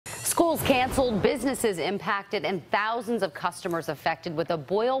Schools canceled, businesses impacted, and thousands of customers affected with a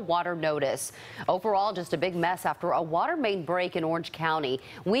boil water notice. Overall, just a big mess after a water main break in Orange County.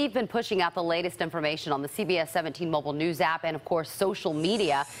 We've been pushing out the latest information on the CBS 17 mobile news app and, of course, social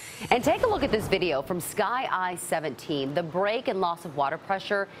media. And take a look at this video from Sky I-17. The break and loss of water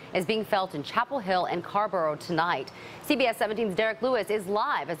pressure is being felt in Chapel Hill and Carborough tonight. CBS 17's Derek Lewis is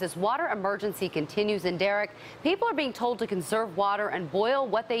live as this water emergency continues. And Derek, people are being told to conserve water and boil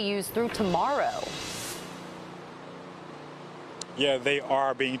what they use through tomorrow. Yeah, they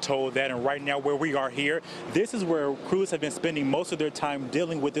are being told that, and right now where we are here, this is where crews have been spending most of their time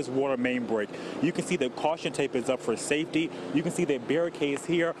dealing with this water main break. You can see the caution tape is up for safety. You can see that barricades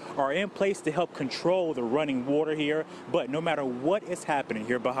here are in place to help control the running water here, but no matter what is happening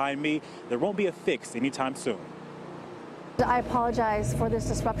here behind me, there won't be a fix anytime soon. I apologize for this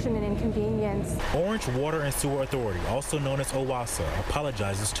disruption and inconvenience. Orange Water and Sewer Authority, also known as OWASA,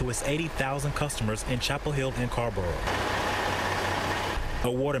 apologizes to its 80,000 customers in Chapel Hill and Carborough. A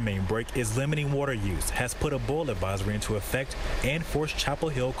water main break is limiting water use, has put a boil advisory into effect, and forced Chapel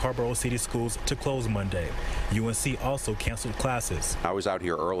Hill Carborough City Schools to close Monday. UNC also canceled classes. I was out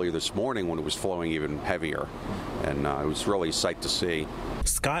here earlier this morning when it was flowing even heavier, and it was really a sight to see.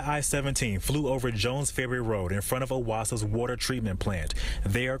 Sky I-17 flew over Jones Ferry Road in front of OWASA's water treatment plant.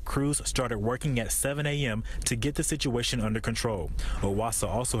 There, crews started working at 7 a.m. to get the situation under control. OWASA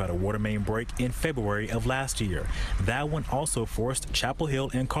also had a water main break in February of last year. That one also forced Chapel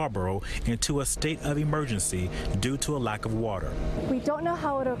Hill and Carborough into a state of emergency due to a lack of water. We don't know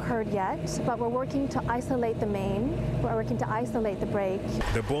how it occurred yet, but we're working to isolate the main. We're working to isolate the break.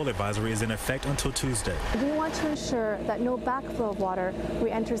 The boil advisory is in effect until Tuesday. We want to ensure that no backflow of water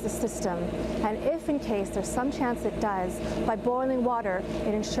re-enters the system, and if in case there's some chance it does, by boiling water,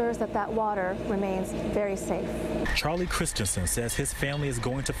 it ensures that that water remains very safe. Charlie Christensen says his family is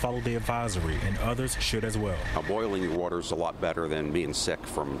going to follow the advisory, and others should as well. Boiling your water is a lot better than being sick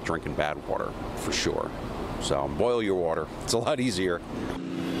from drinking bad water, for sure. So boil your water. It's a lot easier.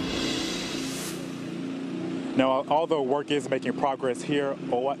 Now, although work is making progress here,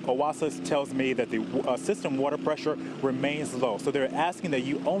 OWASA tells me that the system water pressure remains low. So they're asking that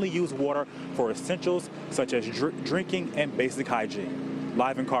you only use water for essentials such as drinking and basic hygiene.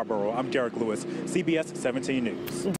 Live in Carborough, I'm Derek Lewis, CBS 17 News.